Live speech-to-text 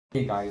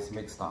Hey guys,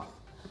 mixed stuff.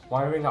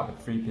 Wiring up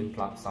a 3-pin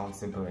plug sounds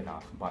simple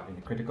enough, but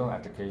in critical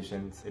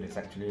applications, it is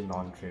actually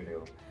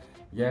non-trivial.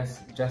 Yes,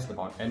 just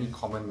about any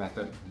common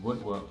method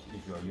would work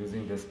if you are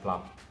using this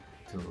plug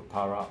to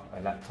power up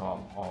a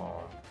laptop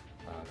or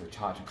to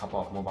charge a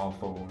couple of mobile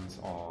phones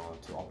or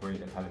to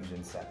operate a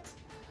television set.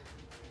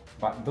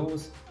 But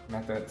those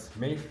methods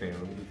may fail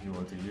if you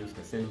were to use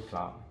the same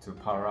plug to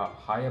power up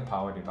higher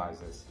power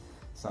devices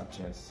such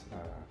as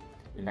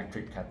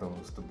electric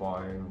kettles to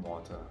boil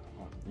water,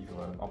 or if you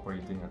were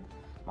operating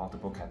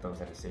multiple kettles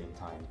at the same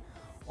time,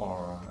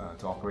 or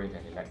to operate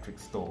an electric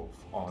stove,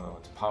 or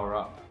to power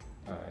up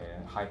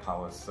a high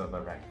power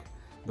server rack.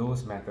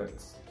 Those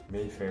methods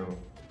may fail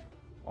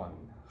on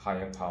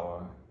higher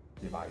power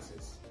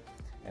devices,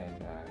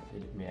 and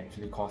it may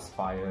actually cause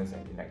fires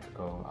and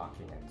electrical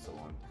arcing and so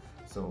on.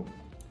 So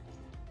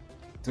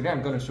today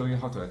I'm going to show you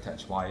how to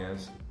attach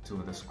wires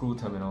to the screw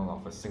terminal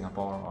of a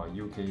Singapore or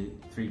UK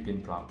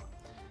 3-pin plug,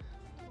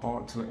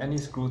 or to any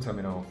screw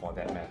terminal for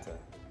that matter.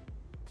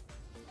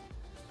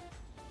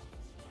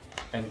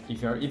 And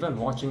if you're even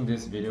watching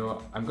this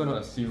video, I'm going to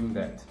assume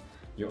that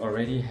you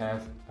already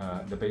have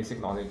the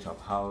basic knowledge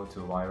of how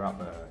to wire up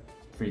a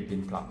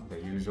 3-pin plug the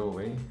usual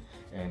way,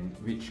 and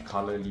which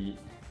color lead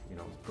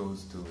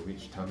goes to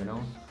which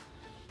terminal.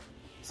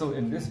 So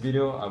in this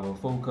video, I will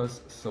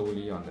focus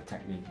solely on the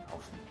technique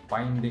of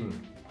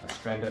binding a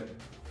stranded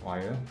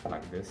wire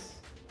like this.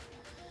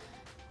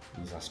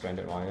 These are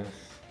stranded wires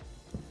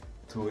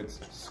to its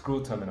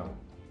screw terminal.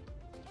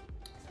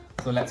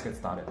 So let's get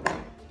started.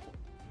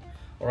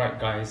 Alright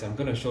guys, I'm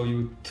going to show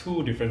you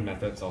two different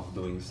methods of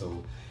doing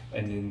so.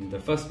 And in the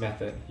first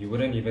method, you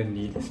wouldn't even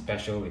need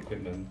special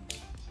equipment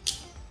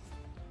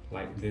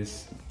like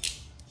this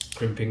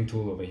crimping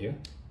tool over here.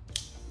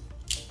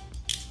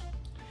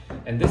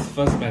 And this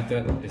first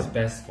method is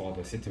best for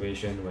the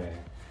situation where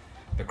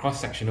the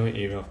cross-sectional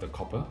area of the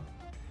copper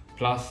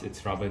plus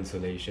its rubber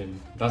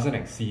insulation doesn't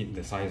exceed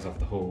the size of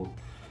the hole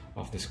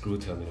of the screw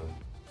terminal.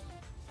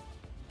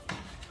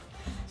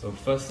 So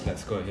first,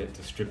 let's go ahead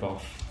to strip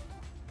off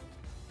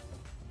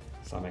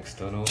some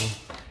external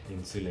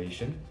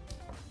insulation.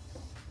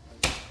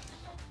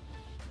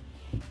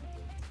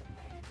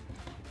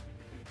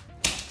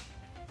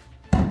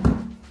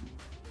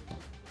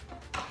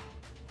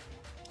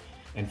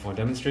 And for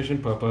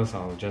demonstration purpose,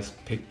 I'll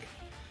just pick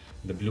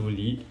the blue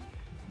lead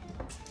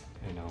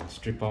and I'll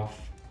strip off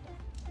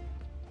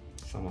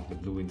some of the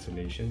blue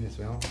insulation as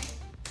well.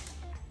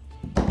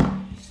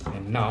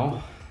 And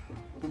now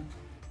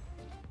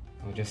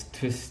I'll just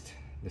twist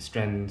the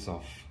strands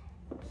of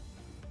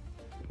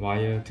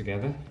wire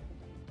together.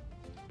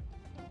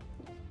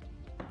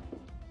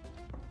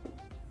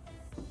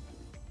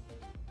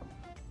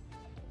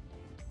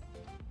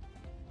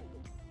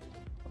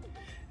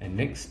 And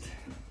next,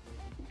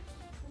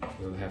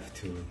 we'll have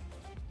to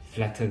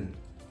flatten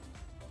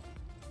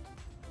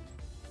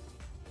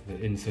the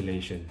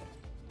insulation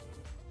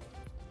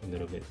a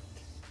little bit.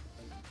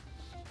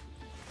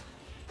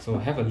 So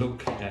have a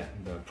look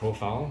at the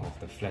profile of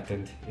the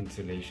flattened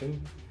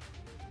insulation.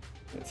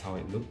 That's how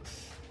it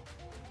looks.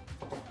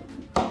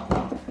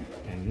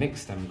 And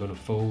next I'm going to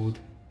fold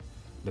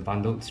the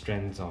bundled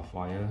strands of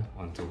wire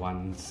onto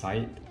one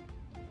side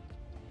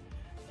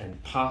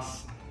and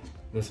pass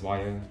this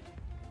wire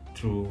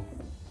through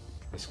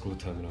the screw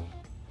terminal.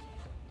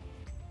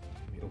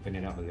 Let me open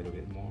it up a little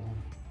bit more.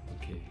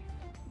 Okay.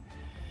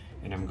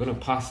 And I'm going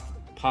to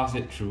pass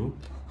it through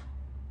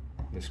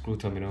the screw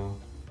terminal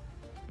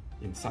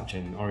in such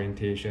an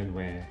orientation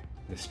where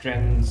the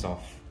strands of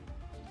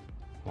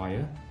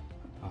wire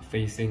are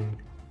facing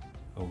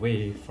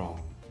away from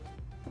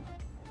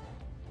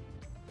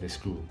the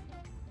screw.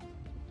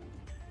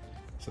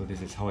 So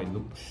this is how it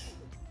looks.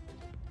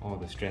 All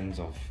the strands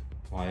of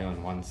wire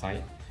on one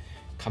side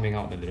coming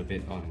out a little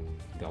bit on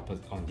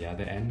the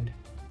other end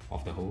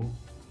of the hole.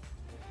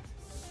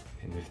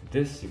 And with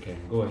this, you can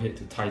go ahead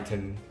to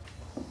tighten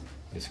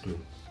the screw.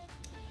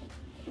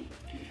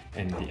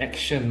 And the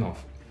action of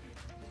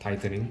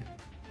tightening,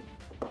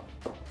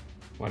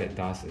 what it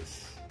does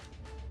is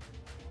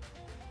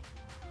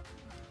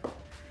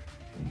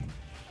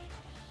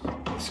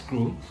the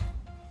screw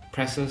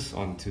presses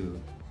onto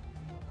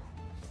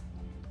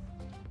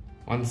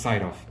one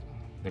side of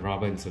the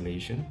rubber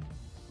insulation,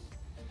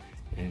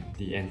 and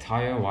the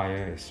entire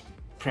wire is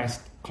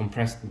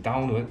compressed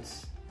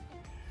downwards,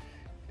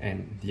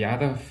 and the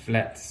other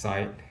flat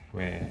side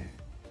where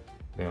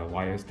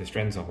the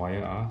strands of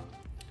wire are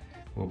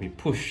will be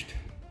pushed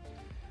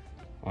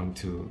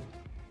onto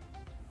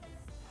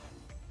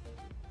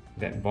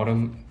that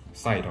bottom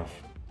side of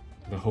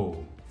the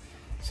hole.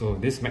 So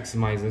this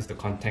maximizes the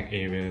contact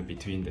area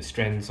between the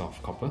strands of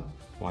copper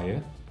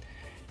wire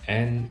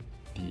and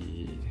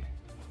the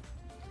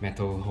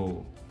metal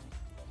hole,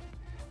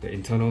 the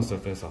internal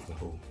surface of the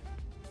hole,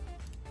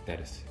 that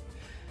is.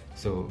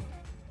 So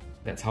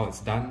that's how it's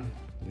done.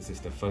 This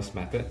is the first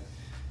method,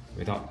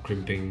 without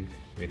crimping,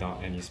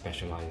 without any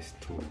specialized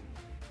tool.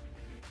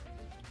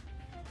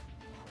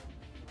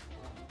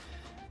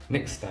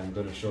 Next, I'm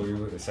going to show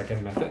you the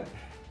second method,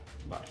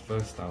 but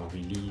first I'll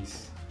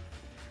release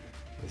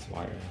this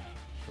wire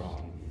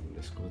from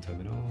the screw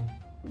terminal.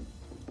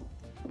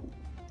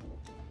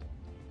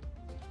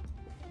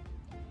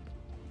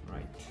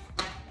 Right.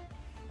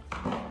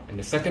 And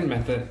the second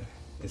method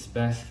is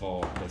best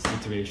for the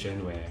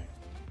situation where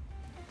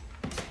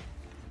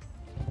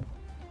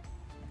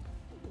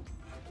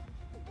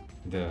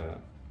the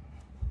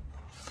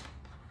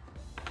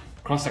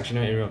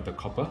cross-sectional area of the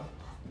copper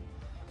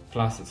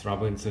plus its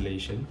rubber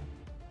insulation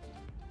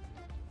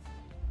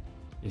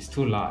is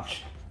too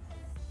large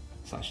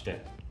such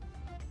that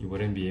you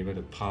wouldn't be able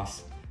to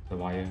pass the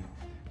wire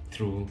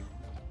through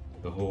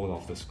the whole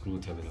of the screw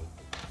terminal.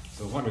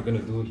 So what we're going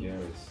to do here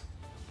is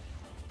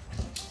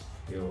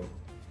we'll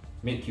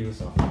make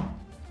use of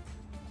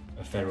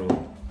a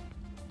ferrule,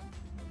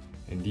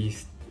 and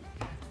these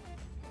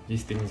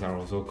things are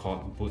also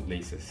called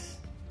bootlaces.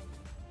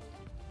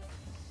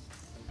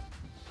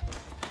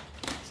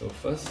 So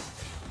first,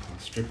 I'll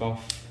strip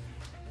off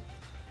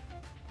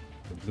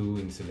the blue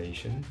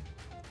insulation.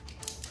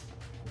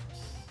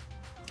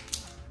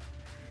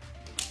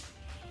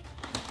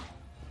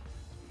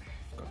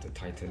 I've got to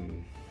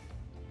tighten,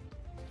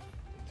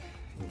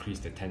 increase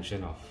the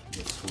tension of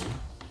the screw.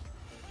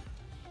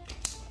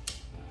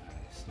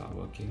 It's not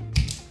working.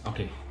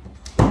 Okay,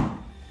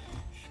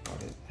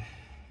 got it.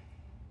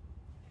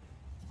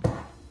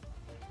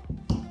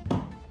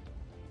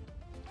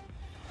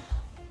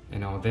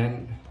 And I'll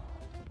then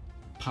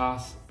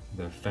pass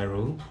the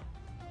ferrule,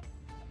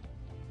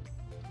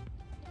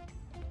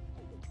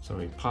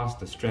 pass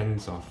the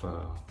strands of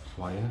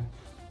wire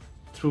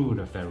through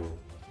the ferrule.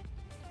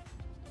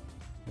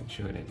 Make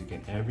sure that you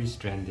get every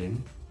strand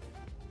in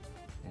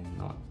and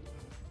not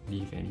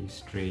leave any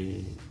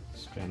stray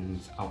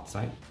strands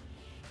outside,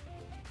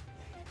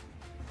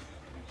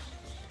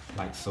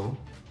 like so.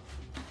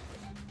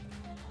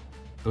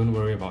 Don't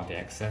worry about the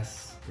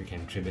excess, we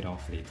can trim it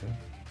off later.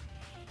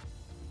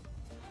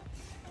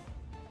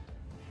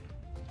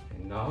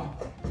 And now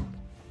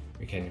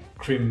we can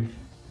crimp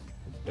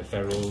the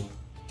ferrule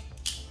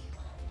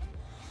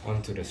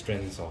onto the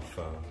strands of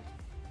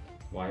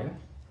wire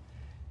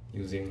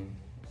using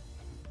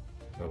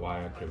the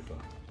wire crimper.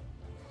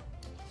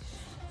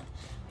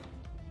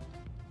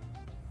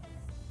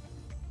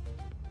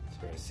 It's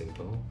very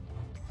simple,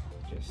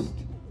 just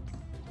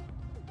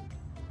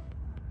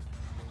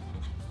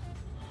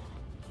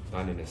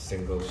done in a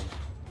single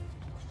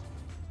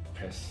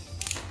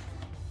press,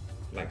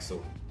 like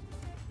so.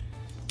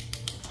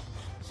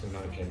 So now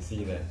you can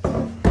see that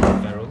the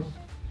ferrule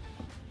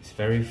is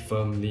very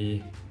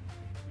firmly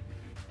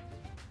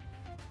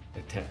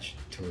attached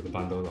to the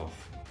bundle of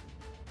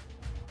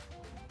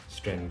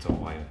strands of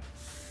wire.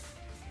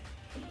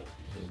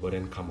 It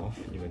wouldn't come off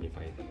even if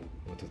I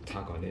were to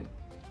tug on it.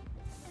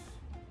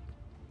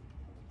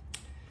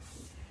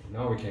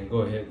 Now we can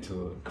go ahead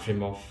to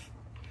trim off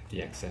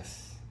the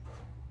excess.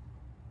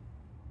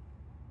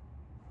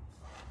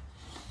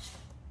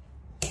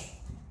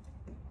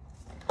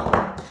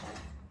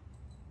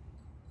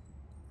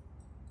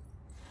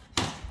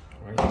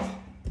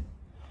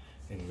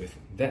 And with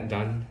that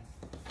done,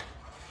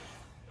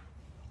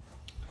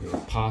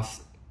 we'll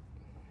pass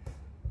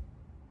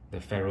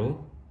the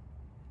ferrule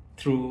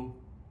through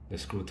the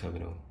screw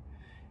terminal,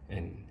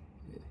 and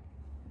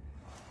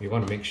we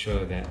want to make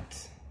sure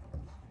that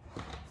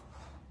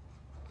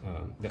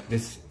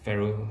this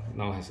ferrule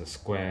now has a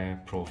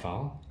square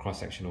profile,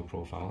 cross-sectional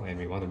profile, and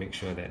we want to make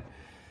sure that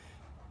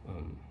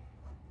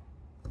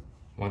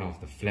one of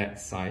the flat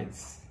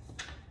sides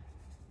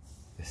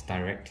is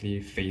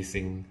directly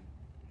facing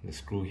the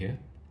screw here,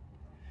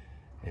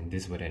 and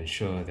this would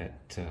ensure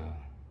that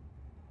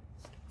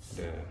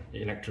the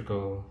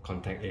electrical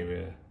contact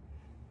area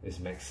is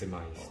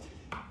maximized.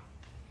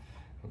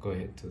 I'll go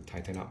ahead to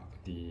tighten up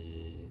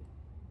the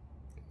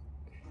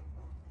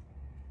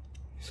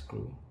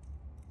screw.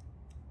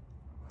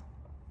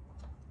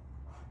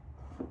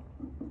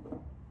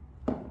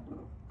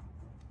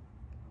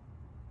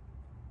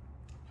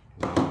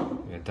 Now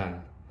we're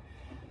done,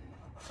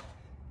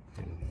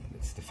 and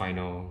it's the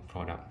final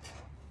product.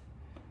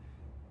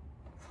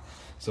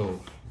 So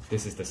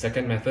this is the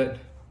second method.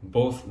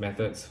 Both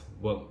methods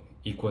work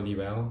equally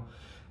well,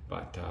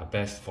 but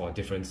best for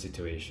different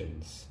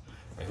situations.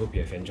 I hope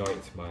you have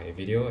enjoyed my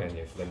video and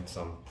you've learned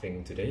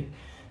something today.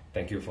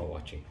 Thank you for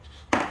watching.